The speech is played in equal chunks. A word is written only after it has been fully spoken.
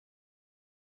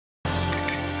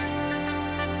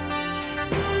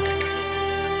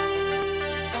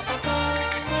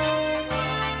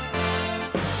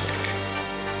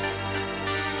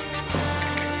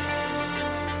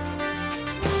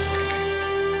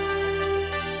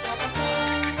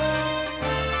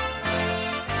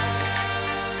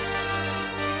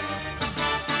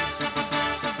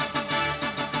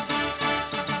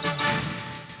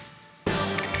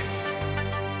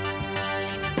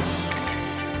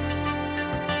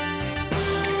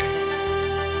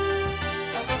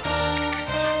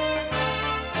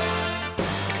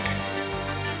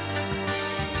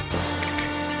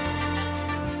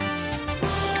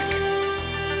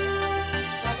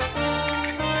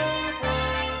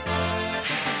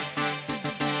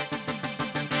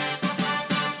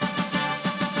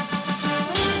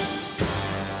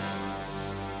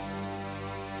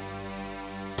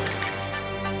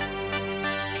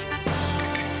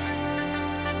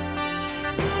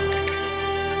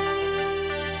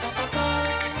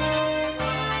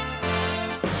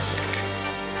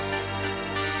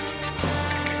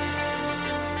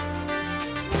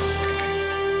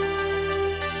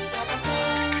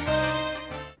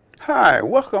Hi,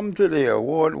 welcome to the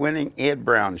award-winning Ed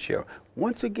Brown Show.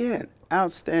 Once again,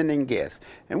 outstanding guest.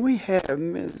 And we have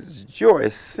Mrs.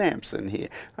 Joyce Sampson here.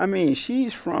 I mean,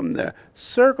 she's from the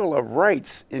Circle of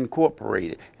Rights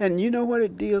Incorporated. And you know what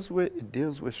it deals with? It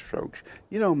deals with strokes.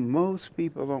 You know, most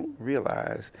people don't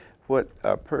realize what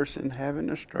a person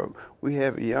having a stroke. We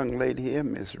have a young lady here,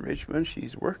 Miss Richmond.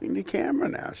 She's working the camera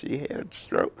now. She had a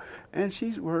stroke, and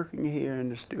she's working here in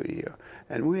the studio.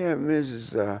 And we have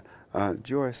Mrs.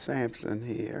 Joyce Sampson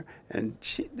here, and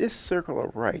this Circle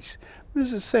of Rights.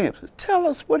 Mrs. Sampson, tell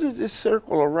us, what is this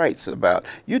Circle of Rights about?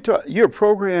 You're a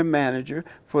program manager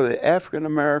for the African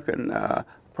American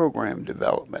program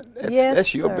development.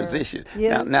 That's your position.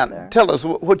 Yes, now sir. Tell us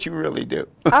what you really do.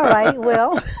 All right,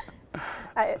 well,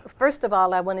 first of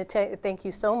all, I want to thank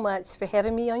you so much for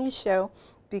having me on your show,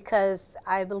 because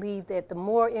I believe that the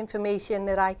more information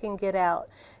that I can get out,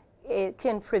 it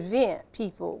can prevent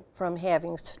people from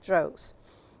having strokes.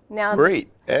 Now, Great.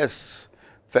 That's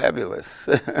fabulous.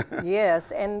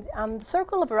 yes, and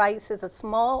Circle of Rights is a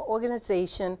small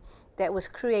organization that was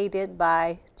created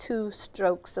by two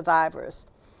stroke survivors.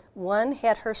 One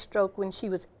had her stroke when she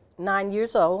was 9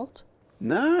 years old.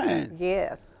 9?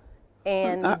 Yes.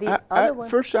 And the other one...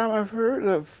 First time I've heard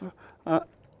of a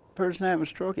person having a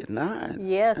stroke at 9.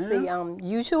 Yes, yeah. The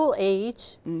usual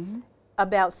age,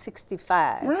 about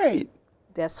 65. Right.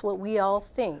 That's what we all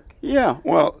think. Yeah,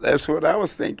 well, that's what I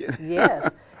was thinking. Yes.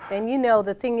 And you know,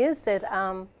 the thing is that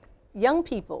young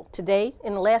people today,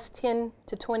 in the last 10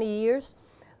 to 20 years,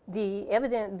 the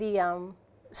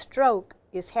stroke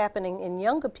is happening in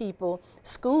younger people,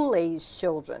 school-age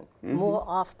children, more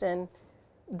often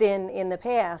than in the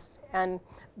past. And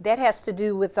that has to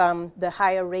do with the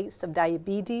higher rates of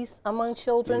diabetes among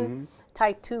children.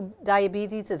 Type 2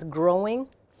 diabetes is growing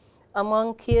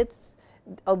among kids,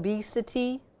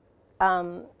 obesity,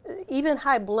 even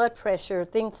high blood pressure,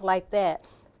 things like that.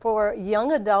 For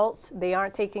young adults, they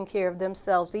aren't taking care of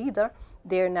themselves either.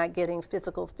 They're not getting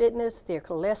physical fitness, their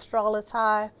cholesterol is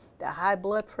high, the high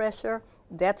blood pressure,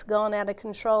 that's gone out of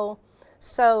control.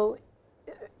 So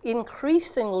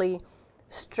increasingly,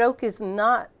 stroke is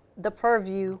not the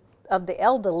purview of the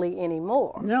elderly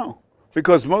anymore. No,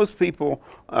 because most people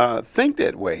think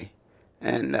that way.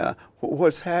 And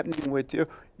what's happening with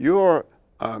your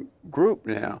group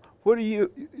now? What do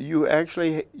you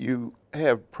actually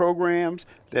have programs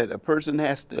that a person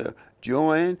has to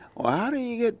join, or how do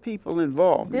you get people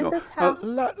involved? This is how a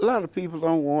lot of people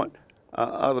don't want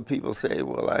other people say,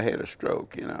 "Well, I had a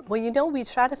stroke," you know. Well, you know, we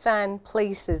try to find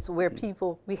places where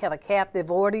we have a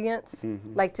captive audience,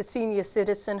 like to senior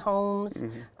citizen homes,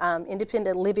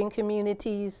 independent living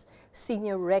communities,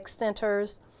 senior rec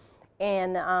centers,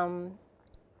 and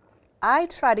I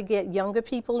try to get younger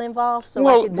people involved so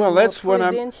I can do more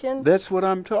prevention. That's what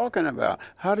I'm talking about.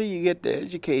 How do you get the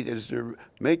educators to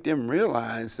make them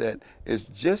realize that it's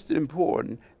just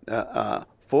important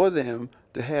for them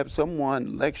to have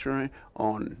someone lecturing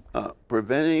on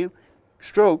preventing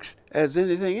strokes as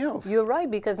anything else? You're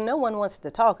right, because no one wants to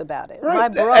talk about it. Right. My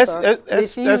brother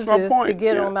refuses my point. to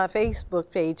get on my Facebook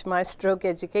page, my stroke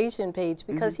education page,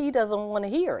 because he doesn't want to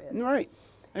hear it. Right.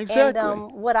 Exactly.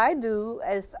 And what I do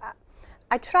is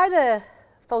I try to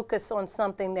focus on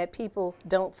something that people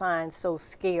don't find so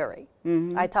scary.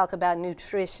 I talk about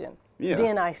nutrition. Yeah.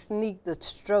 Then I sneak the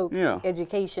stroke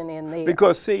education in there.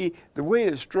 Because, see, the way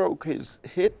the stroke has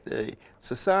hit the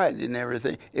society and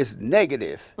everything, it's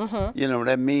negative. You know,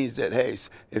 that means that, hey,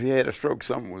 if you had a stroke,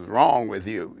 something was wrong with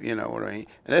you, you know what I mean?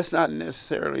 And that's not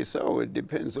necessarily so. It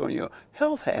depends on your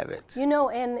health habits. You know,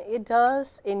 and it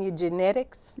does in your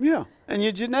genetics. Yeah, and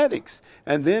your genetics.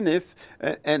 And then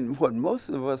and what most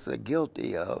of us are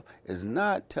guilty of is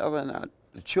not telling our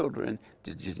the children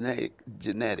the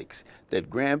genetics, that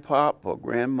grandpop or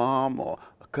grandmom or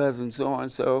a cousin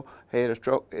so-and-so had a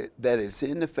stroke, that it's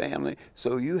in the family,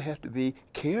 so you have to be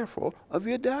careful of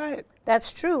your diet.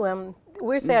 That's true.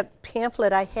 Where's that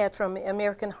pamphlet I had from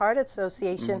American Heart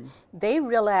Association? They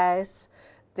realized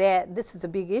that this is a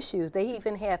big issue. They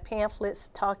even have pamphlets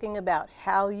talking about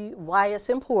why it's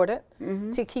important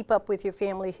to keep up with your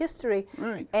family history.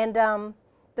 Right. And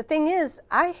the thing is,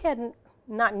 I hadn't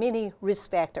not many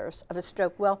risk factors of a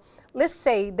stroke. Well, let's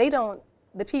say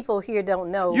the people here don't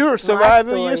know. You're a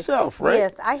survivor yourself, right?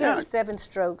 Yes, I had 7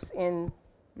 strokes in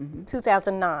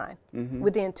 2009,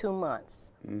 within 2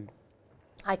 months.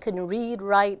 I couldn't read,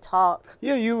 write, talk.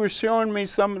 Yeah, you were showing me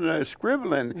some of the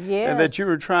scribbling that you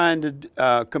were trying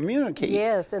to communicate.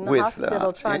 Yes, in the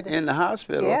hospital. In the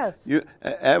hospital. Yes.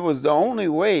 That was the only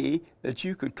way that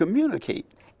you could communicate.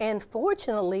 And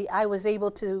fortunately, I was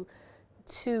able to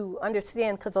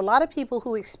understand, because a lot of people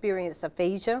who experience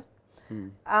aphasia,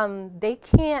 they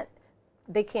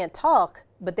can't talk,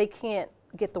 but they can't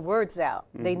get the words out.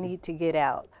 They need to get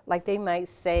out. Like they might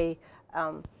say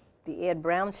the Ed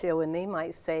Brown show, and they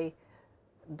might say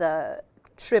the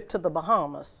trip to the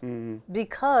Bahamas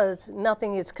because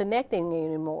nothing is connecting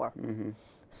anymore.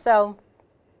 So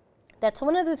that's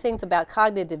one of the things about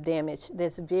cognitive damage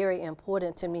that's very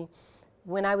important to me.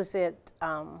 When I was at,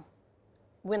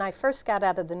 when I first got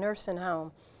out of the nursing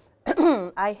home,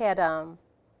 I had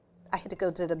to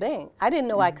go to the bank. I didn't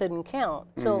know I couldn't count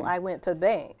till I went to the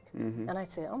bank. And I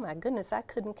said, oh my goodness, I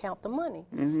couldn't count the money.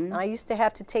 And I used to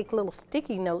have to take little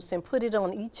sticky notes and put it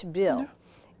on each bill.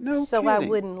 No so kidding. I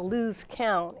wouldn't lose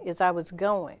count as I was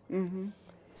going.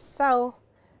 So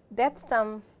that's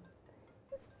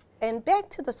and back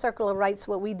to the Circle of Rights,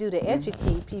 what we do to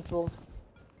educate people,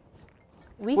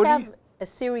 we have a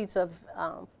series of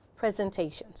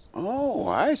presentations. Oh,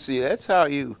 I see. That's how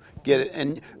you get it,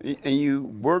 and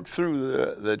you work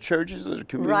through the churches or the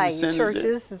community Right, centers.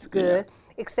 churches is good,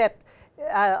 except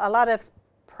a lot of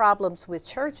problems with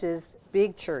churches,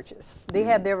 big churches. They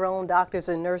have their own doctors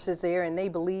and nurses there, and they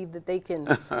believe that they can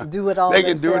do it all They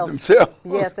themselves. can do it themselves.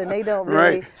 Yes, and they don't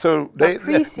really right. So they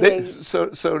appreciate.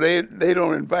 So they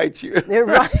don't invite you. They're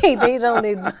right. They don't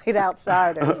invite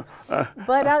outsiders,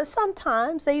 but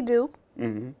sometimes they do.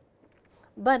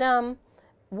 But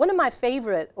one of my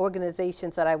favorite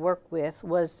organizations that I worked with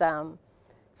was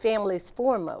Families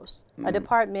Foremost, a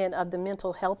department of the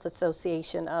Mental Health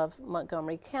Association of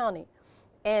Montgomery County.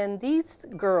 And these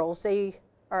girls, they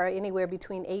are anywhere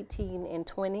between 18 and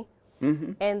 20,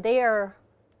 and they are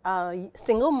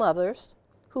single mothers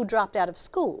who dropped out of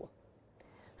school.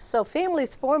 So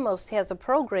Families Foremost has a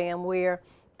program where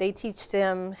they teach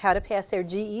them how to pass their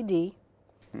GED,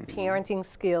 parenting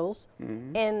skills,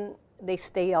 and they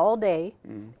stay all day,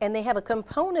 and they have a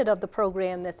component of the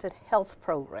program that's a health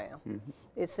program.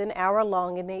 It's an hour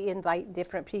long, and they invite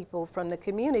different people from the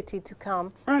community to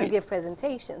come and give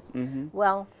presentations.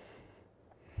 Well,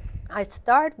 I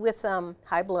start with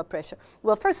high blood pressure.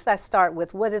 Well, first I start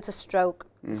with what is a stroke,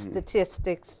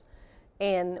 statistics,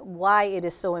 and why it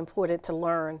is so important to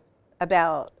learn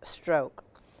about stroke.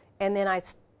 And then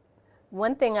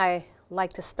one thing I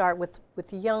like to start with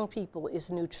young people is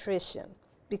nutrition,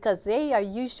 because they are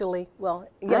usually, well,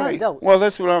 young adults. Well,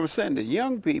 that's what I was saying. The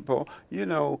young people, you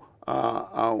know,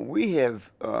 we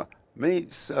have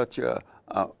made such a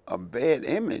bad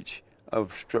image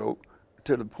of stroke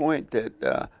to the point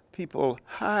that people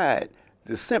hide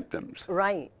the symptoms.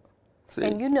 Right. See?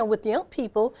 And you know, with young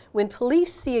people, when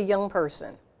police see a young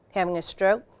person having a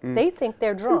stroke, they think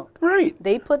they're drunk. Right.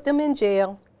 They put them in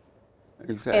jail.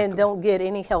 Exactly. And don't get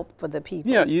any help for the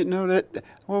people. Yeah, you know that,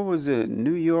 what was it,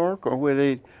 New York, or where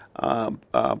they,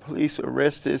 police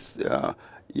arrest this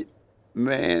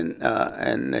man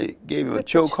and they gave him a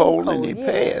chokehold and he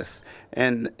passed.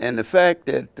 And the fact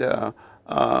that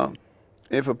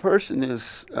if a person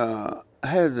has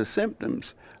the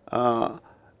symptoms,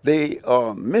 they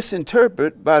are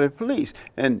misinterpreted by the police.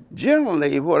 And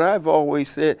generally, what I've always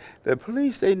said, the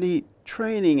police, they need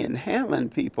training in handling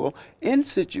people in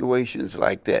situations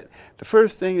like that. The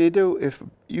first thing they do, if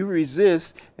you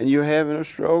resist and you're having a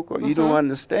stroke or you don't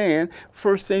understand,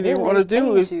 first thing they want to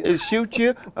do is shoot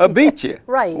you or beat you.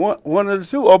 Right. One of the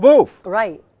two, or both.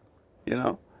 Right. You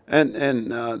know?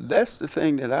 And that's the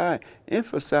thing that I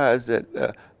emphasize, that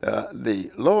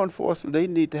the law enforcement, they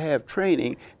need to have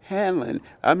training handling.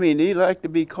 I mean, they like to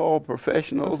be called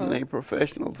professionals, and they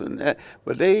professionals in that,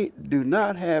 but they do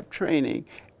not have training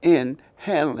in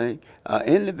handling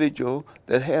individuals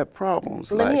that have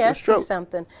problems like a stroke. Let me ask you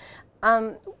something.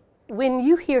 When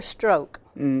you hear stroke,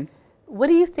 what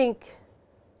do you think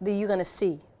that you're going to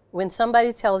see? When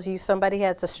somebody tells you somebody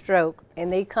has a stroke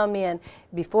and they come in,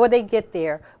 before they get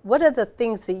there, what are the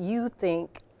things that you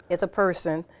think as a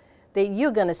person that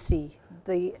you're going to see,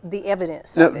 the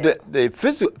evidence of it? The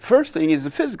first thing is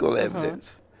the physical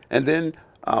evidence, and then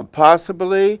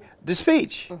possibly the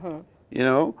speech. You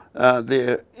know,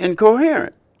 they're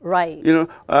incoherent. Right. You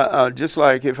know, just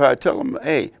like if I tell them,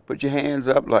 hey, put your hands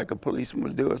up like a policeman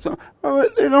would do or something, well,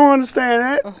 they don't understand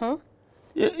that.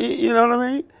 You know what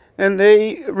I mean? And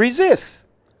they resist.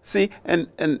 See, and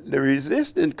the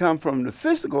resistance comes from the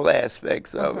physical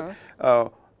aspects of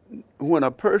it. When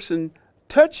a person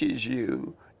touches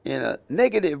you in a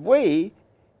negative way,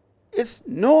 it's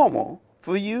normal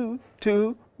for you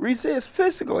to resist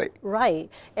physically. Right.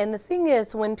 And the thing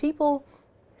is, when people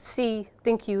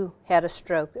think you had a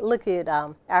stroke, look at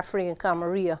Africa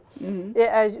Maria.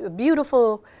 A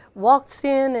beautiful walks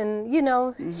in, and you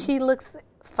know, she looks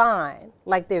fine,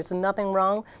 like there's nothing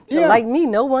wrong. Yeah. Like me,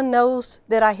 no one knows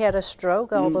that I had a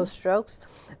stroke, all those strokes.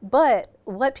 But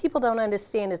what people don't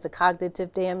understand is the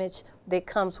cognitive damage that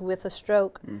comes with a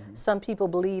stroke. Some people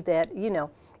believe that, you know,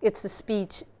 it's the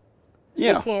speech,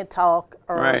 Yeah. they can't talk,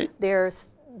 or Right.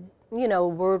 there's, you know,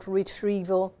 word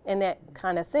retrieval and that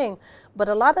kind of thing. But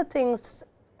a lot of things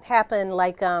happen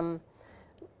like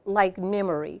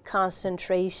memory,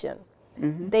 concentration.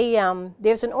 They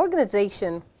there's an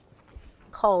organization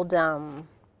called American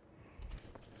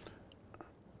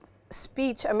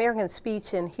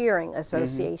Speech and Hearing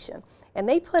Association, and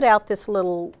they put out this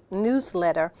little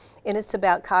newsletter, and it's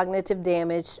about cognitive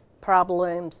damage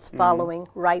problems following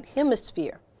right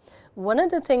hemisphere. One of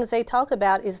the things they talk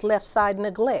about is left side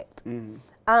neglect.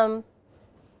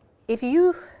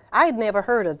 I'd never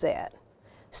heard of that.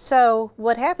 So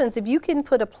what happens if you can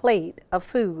put a plate of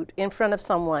food in front of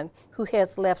someone who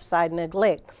has left side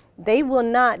neglect, they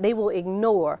will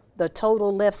ignore the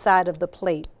total left side of the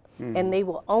plate, and they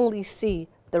will only see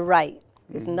the right.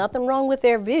 There's nothing wrong with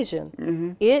their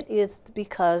vision. It is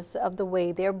because of the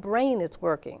way their brain is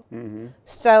working.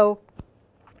 So,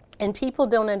 and people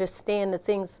don't understand the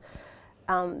things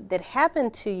that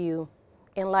happen to you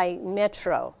in like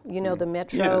Metro, you know, the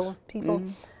Metro Yes. people.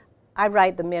 I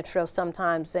ride the Metro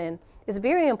sometimes, and it's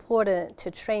very important to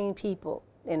train people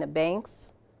in the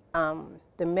banks,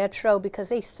 the Metro, because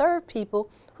they serve people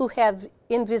who have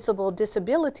invisible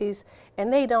disabilities,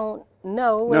 and they don't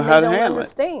know and how they to don't handle it.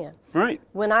 understand. Right.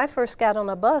 When I first got on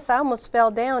a bus, I almost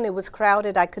fell down. It was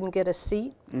crowded. I couldn't get a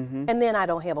seat. And then I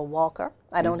don't have a walker.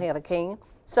 I don't have a cane.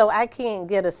 So I can't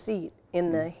get a seat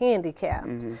in the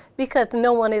handicapped because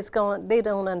no one is going, they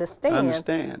don't understand.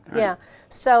 Understand. Right. Yeah.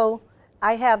 So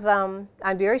I have, I'm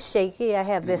very shaky. I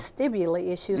have vestibular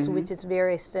issues, which is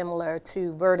very similar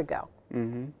to vertigo.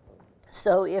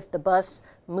 So if the bus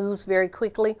moves very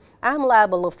quickly, I'm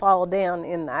liable to fall down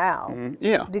in the aisle.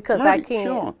 Yeah. Because right.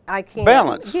 I can't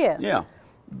Balance. Yes. Yeah.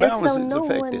 Balance and so is no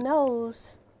affected. one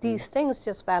knows these things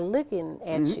just by looking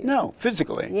at you. No,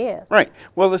 physically. Yes. Right.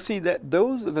 Well, let's see that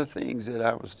those are the things that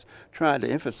I was trying to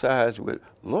emphasize with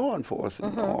law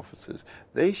enforcement officers.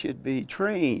 They should be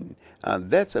trained.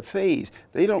 That's a phase.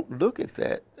 They don't look at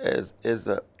that as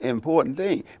an important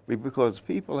thing because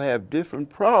people have different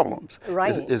problems.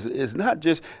 Right. It's not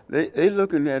just they're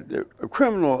looking at the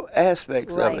criminal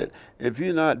aspects of Right. it. If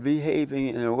you're not behaving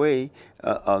in a way,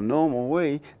 a normal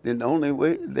way, then the only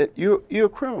way that you're a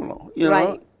criminal. You Right.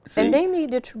 know. See? And they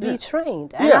need to be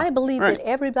trained. And Yeah, I believe right. that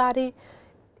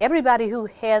everybody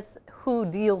who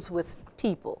deals with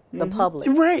people, the public,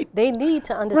 Right. they need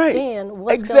to Right. understand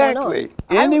what's Exactly. going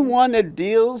on. Anyone that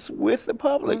deals with the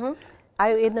public.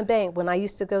 In the bank, when I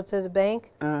used to go to the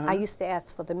bank, I used to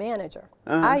ask for the manager.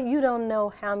 You don't know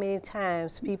how many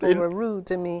times people were rude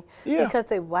to me Yeah. because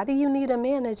they, why do you need a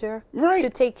manager Right. to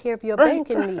take care of your Right.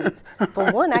 banking needs?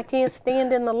 For one, I can't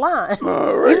stand in the line.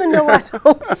 right. Even though I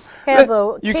don't have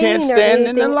a You cane can't or stand in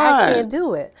anything, the I line. can't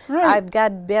do it. Right. I've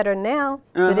got better now,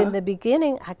 but in the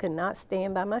beginning, I could not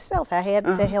stand by myself. I had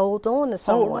to hold on to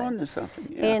someone. Hold on to something.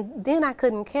 Yeah. And then I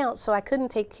couldn't count, so I couldn't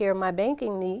take care of my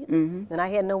banking needs, and I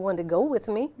had no one to go with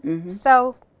me.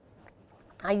 So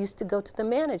I used to go to the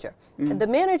manager. And the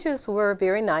managers were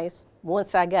very nice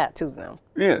once I got to them.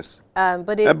 Yes.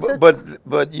 But it took...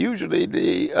 But usually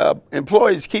the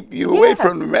employees keep you away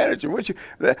from the Yes. manager.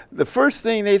 The first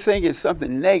thing they think is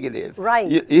something negative. Right.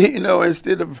 You know,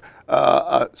 instead of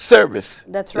service.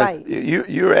 That's right.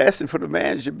 You're asking for the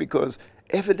manager because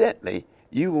evidently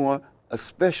you want a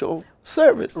special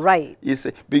service. Right. You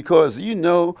see, because you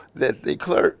know that the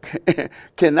clerk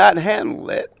cannot handle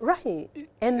that. Right.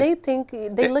 And they think,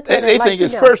 they look They at it like, think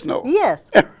it's you know, personal. Yes.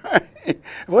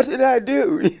 What did I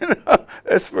do? You know,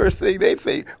 that's the first thing they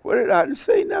think. What did I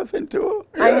say? Nothing to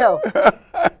her. I know.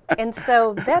 And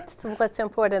so that's what's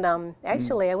important.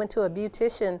 Actually, I went to a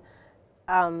beautician.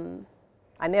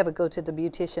 I never go to the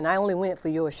beautician. I only went for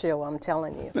your show, I'm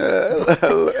telling you.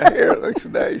 Hair looks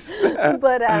nice.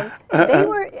 But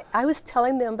I was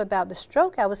telling them about the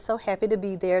stroke. I was so happy to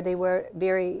be there. They were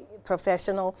very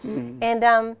professional. And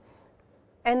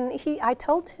I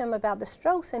told him about the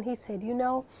strokes, and he said, you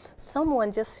know,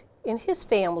 someone just in his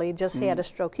family just had a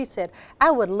stroke. He said, I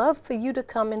would love for you to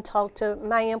come and talk to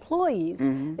my employees.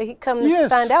 He come to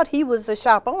find out he was a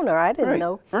shop owner. I didn't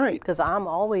know. Right. Because I'm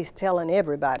always telling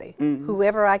everybody,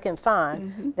 whoever I can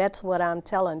find, that's what I'm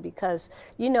telling. Because,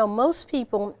 you know, most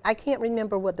people, I can't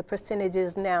remember what the percentage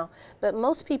is now, but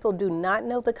most people do not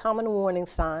know the common warning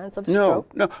signs of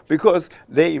stroke. No, because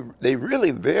they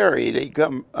really vary. They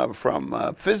come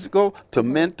from physical to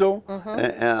mental,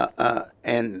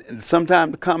 and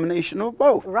sometimes a combination of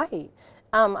both. Right.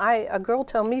 A girl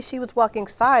told me she was walking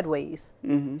sideways.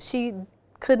 She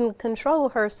couldn't control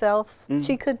herself.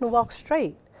 She couldn't walk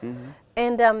straight.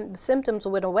 And the symptoms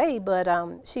went away, but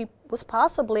she was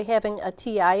possibly having a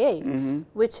TIA,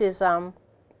 which is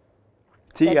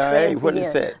TIA, what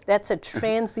is that? That's a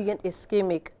transient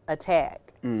ischemic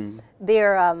attack.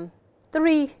 There are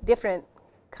 3 different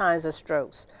kinds of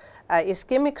strokes.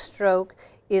 Ischemic stroke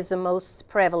is the most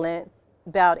prevalent.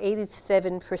 About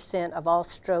 87% of all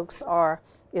strokes are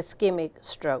ischemic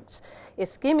strokes.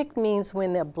 Ischemic means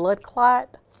when the blood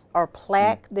clot or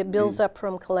plaque that builds up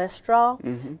from cholesterol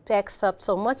packs up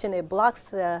so much and it blocks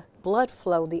the blood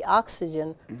flow, the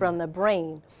oxygen from the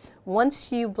brain.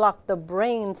 Once you block the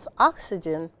brain's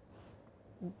oxygen,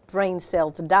 brain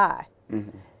cells die.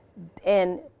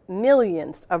 And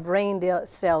millions of brain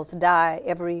cells die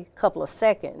every couple of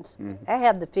seconds. I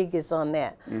have the figures on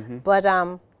that. But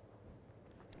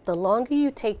the longer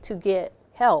you take to get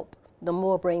help, the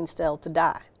more brain cells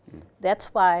die. That's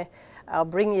why I'll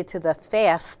bring you to the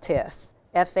FAST test,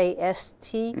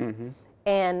 F-A-S-T.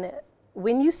 And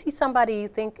when you see somebody you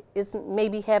think is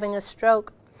maybe having a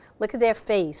stroke, look at their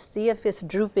face. See if it's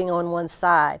drooping on one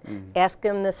side. Ask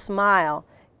them to smile.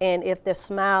 And if their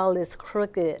smile is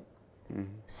crooked,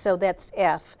 so that's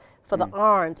F. For the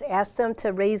arms, ask them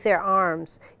to raise their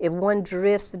arms. If one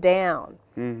drifts down,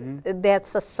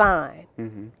 that's a sign.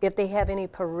 If they have any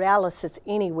paralysis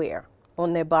anywhere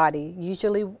on their body,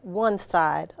 usually one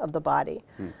side of the body,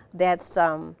 that's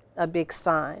a big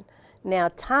sign. Now,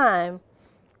 time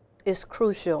is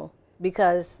crucial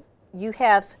because you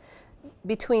have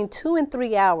between 2 and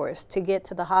 3 hours to get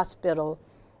to the hospital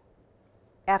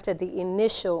after the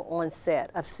initial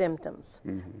onset of symptoms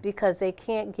because they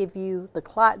can't give you the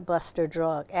clot buster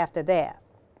drug after that.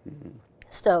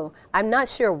 So I'm not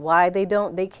sure why they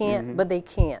can't, but they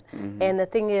can't. And the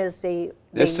thing is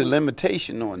That's the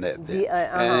limitation on that then.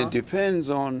 And it depends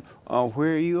on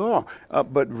where you are.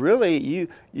 But really,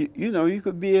 you know, you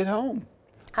could be at home.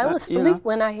 I was asleep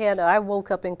when I woke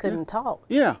up and couldn't talk.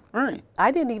 Yeah, right.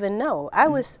 I didn't even know.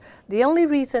 The only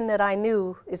reason that I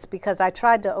knew is because I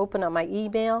tried to open up my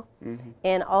email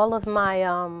and all of my,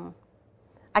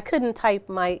 I couldn't type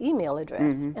my email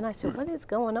address. And I said, what is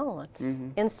going on?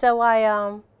 And so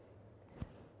I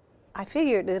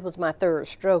figured it was my 3rd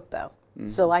stroke though.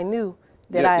 So I knew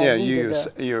that I needed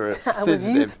you're I was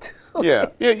used to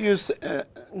it. You're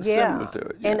similar to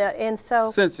it. And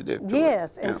so sensitive to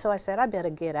yes, it. and so I said I better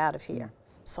get out of here.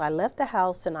 So I left the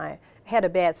house and I had a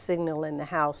bad signal in the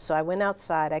house. So I went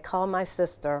outside. I called my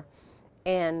sister,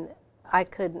 and I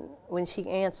couldn't. When she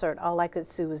answered, all I could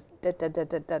see was that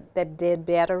dead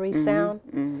battery sound,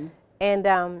 and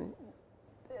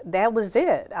that was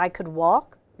it. I could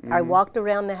walk. I walked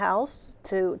around the house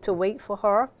to wait for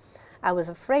her. I was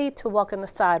afraid to walk on the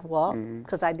sidewalk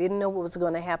because I didn't know what was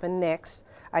going to happen next.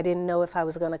 I didn't know if I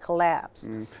was going to collapse.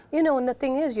 You know, and the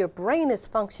thing is, your brain is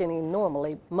functioning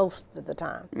normally most of the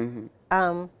time.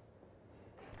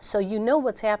 So you know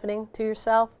what's happening to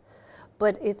yourself,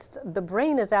 but the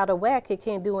brain is out of whack. It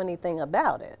can't do anything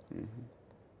about it.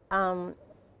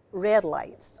 Red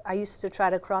lights. I used to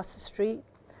try to cross the street.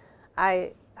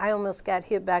 I almost got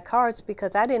hit by cars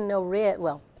because I didn't know red.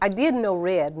 Well, I did know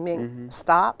red meant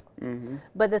stop,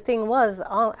 but the thing was,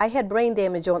 I had brain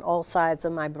damage on all sides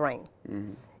of my brain.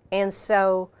 And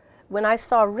so when I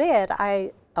saw red,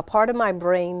 a part of my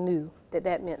brain knew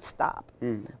that meant stop.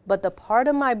 But the part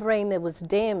of my brain that was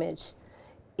damaged,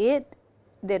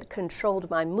 that controlled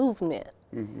my movement.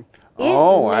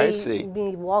 I see. It made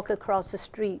me walk across the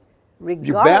street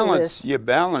regardless. Your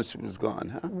balance was gone,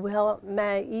 huh? Well,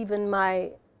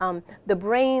 the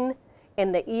brain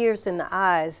and the ears and the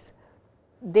eyes,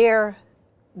 their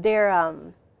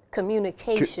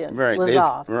communication was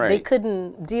off. They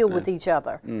couldn't deal with each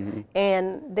other.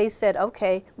 And they said,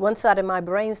 okay, one side of my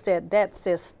brain said, that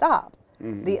says stop.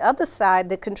 The other side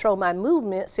that controlled my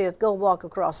movement says go walk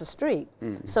across the street.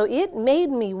 So it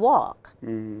made me walk,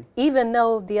 even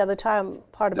though the other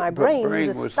part of my brain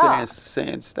was stop.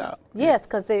 saying stop. Yes,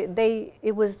 because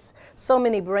it was so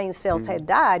many brain cells had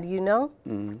died, you know.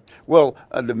 Well,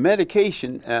 the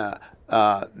medication,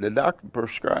 the doctor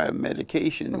prescribed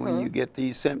medication when you get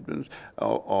these symptoms,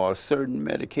 or certain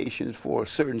medications for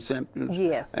certain symptoms,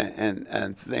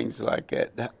 and things like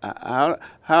that.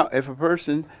 How if a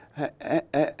person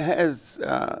has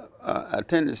a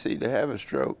tendency to have a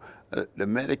stroke, the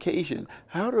medication,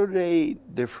 how do they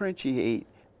differentiate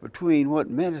between what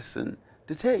medicine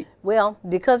to take? Well,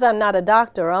 because I'm not a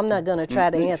doctor, I'm not going to try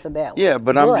to answer that one. Yeah,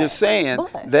 but I'm just saying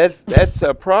that's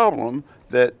a problem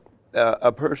that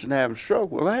a person having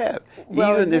stroke will have.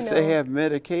 Well, Even you if they know, have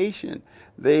medication,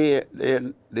 they're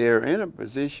in a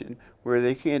position where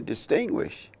they can't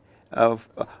distinguish of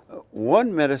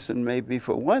one medicine may be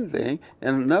for one thing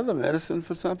and another medicine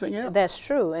for something that's else.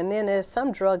 true. And then there's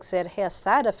some drugs that have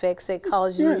side effects that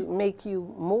cause Right, you, make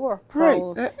you more right.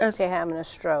 prone to That's having a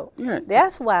stroke. yeah,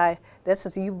 That's why,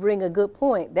 you bring a good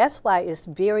point. That's why it's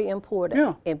very important.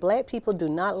 yeah. And black people do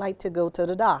not like to go to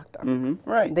the doctor.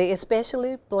 Right. They,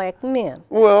 especially black men.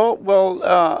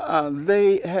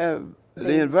 They have the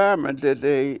They, environment that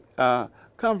they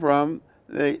come from.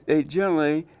 They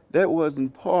generally that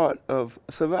wasn't part of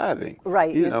surviving,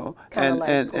 right, you it's know, kind of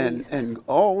like police. and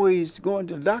always going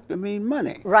to the doctor mean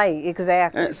money. Right, And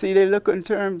exactly. see, they look in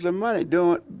terms of money,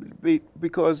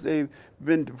 because they've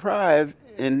been deprived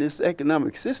in this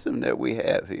economic system that we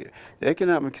have here. The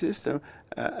economic system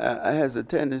has a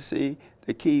tendency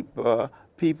to keep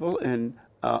people in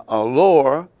a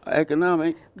lower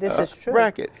economic This is true.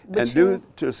 bracket. And But due you,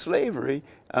 to slavery,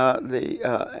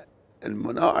 the and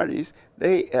minorities,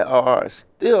 they are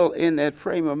still in that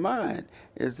frame of mind.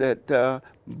 Is that,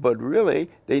 but really,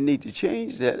 they need to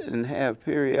change that and have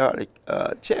periodic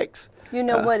checks. you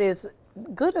know what is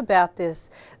good about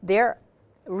this? There,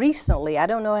 recently, I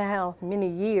don't know how many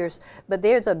years, but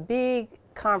there's a big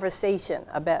conversation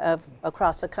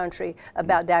across the country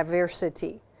about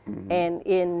diversity, and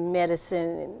in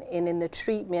medicine and in the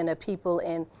treatment of people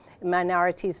and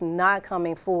minorities not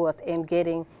coming forth and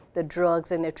getting the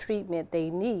drugs and the treatment they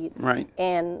need. Right.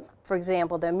 And for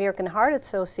example, the American Heart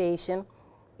Association,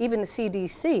 even the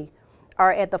CDC,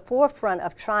 are at the forefront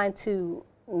of trying to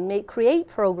create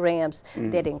programs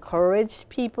that encourage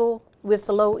people with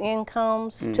low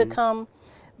incomes to come.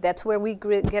 That's where we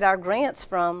get our grants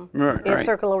from Right, in right.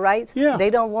 Circle of Rights. Yeah. They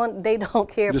don't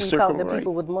care if The we talk Circle to of Right.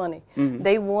 people with money.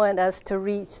 They want us to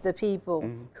reach the people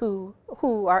who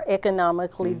are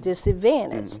economically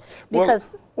disadvantaged.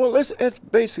 Because That's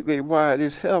basically why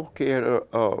this health care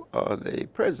the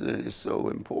president is so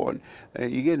important.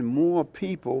 You're getting more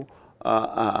people,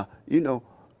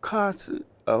 conscious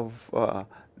of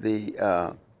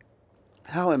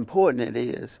how important it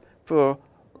is for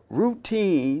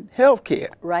routine health care.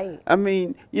 right. I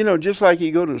mean, just like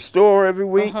you go to the store every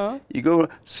week, you go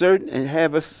certain and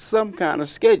have some kind of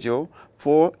schedule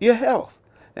for your health.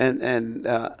 And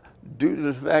due to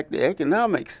the fact that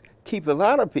economics keep a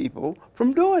lot of people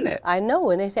from doing that. I know,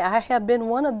 and I have been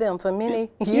one of them for many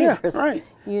Yeah, years. right.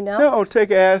 You know? No,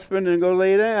 take aspirin and go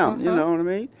lay down. You know what I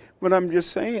mean? But I'm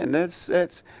just saying that's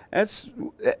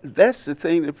the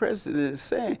thing the president is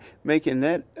saying, making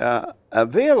that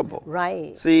available.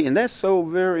 Right. See, and that's so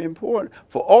very important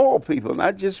for all people,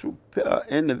 not just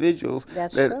individuals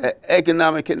That's that true.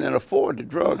 economic can afford the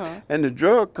drugs. And the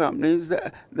drug companies,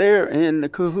 they're in the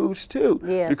cahoots too,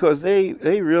 Yes. because they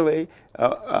really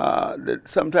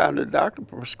sometimes the doctor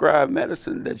prescribe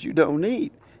medicine that you don't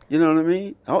need. You know what I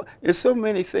mean? Oh, there's so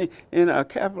many things in our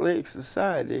capitalistic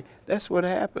society. That's what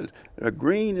happens.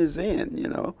 Green is in,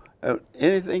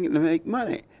 anything to make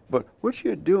money. But what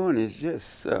you're doing is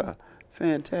just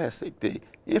fantastic.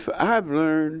 If I've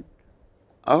learned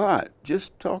a lot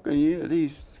just talking to you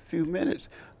these few minutes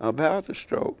about the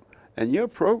stroke and your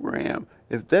program.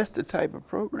 If that's the type of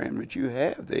program that you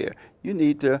have there, you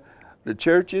need to. The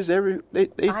churches, they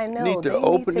I know, need to they need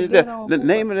open to it get up. on The board.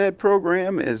 name of that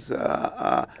program is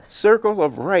Circle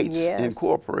of Rights Yes.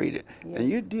 Incorporated. Yes. And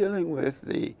you're dealing with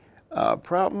the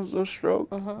problems of stroke,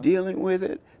 dealing with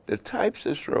it, the types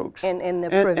of strokes. And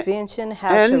the prevention,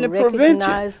 how and to the prevention.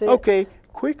 recognize it. Okay,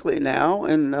 quickly now,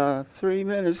 in 3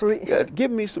 minutes, Pre-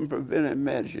 give me some preventive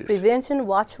measures. Prevention,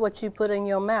 watch what you put in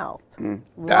your mouth. Watch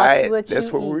Diet, what that's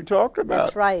you what eat. we talked about.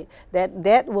 That's right.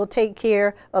 That will take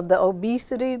care of the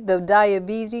obesity, the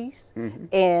diabetes,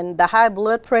 and the high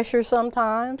blood pressure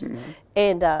sometimes,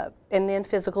 and then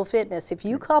physical fitness. If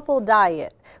you couple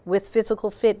diet with physical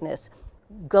fitness,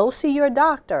 go see your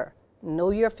doctor.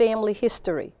 Know your family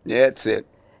history. That's it.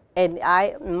 And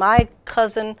my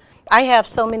cousin, I have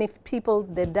so many people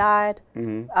that died.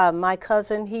 My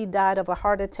cousin, he died of a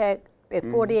heart attack at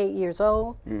 48 years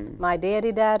old. My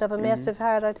daddy died of a massive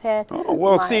heart attack. Oh,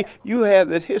 well, see, you have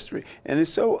that history. And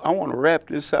it's so, I want to wrap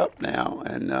this up now.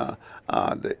 And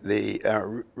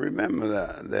remember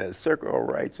the Circle of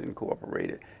Rights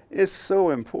Incorporated. It's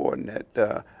so important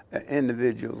that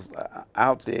individuals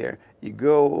out there, you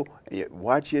go, you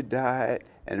watch your diet,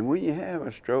 and when you have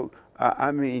a stroke,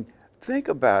 think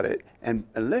about it and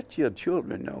let your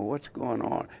children know what's going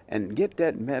on and get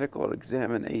that medical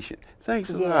examination. Thanks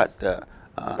a Yes. lot.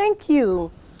 Thank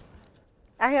you.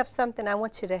 I have something I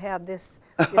want you to have. This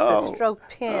is a Oh, stroke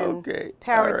pin, okay.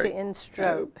 power All to right. end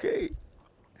stroke. Okay.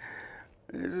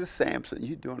 Mrs. Sampson,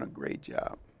 you're doing a great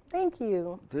job. Thank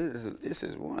you. This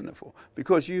is wonderful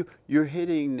because you're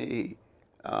hitting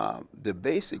the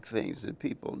basic things that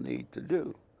people need to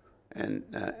do, and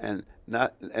then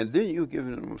you're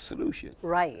giving them a solution.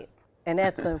 Right. And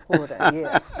that's important,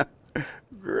 yes.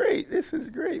 Great. This is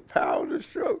great. Power to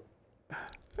stroke.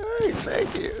 All right,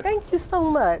 thank you. Thank you so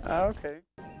much. Okay.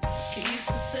 Can you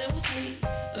consent with me?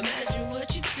 Imagine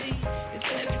what you'd see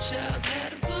if every child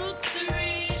had a book to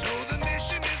read. So the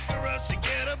mission is for us to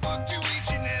get a book to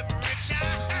each and every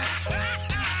child.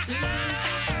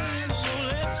 So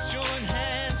let's join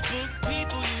hands, book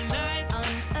people unite.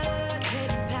 Unearth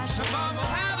hidden passion. Come on, we'll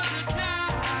have a good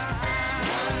time.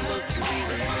 One book could be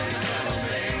the first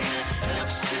thing that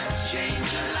helps to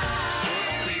change a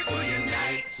life. People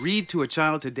unite. Read to a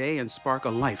child today and spark a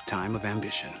lifetime of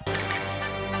ambition.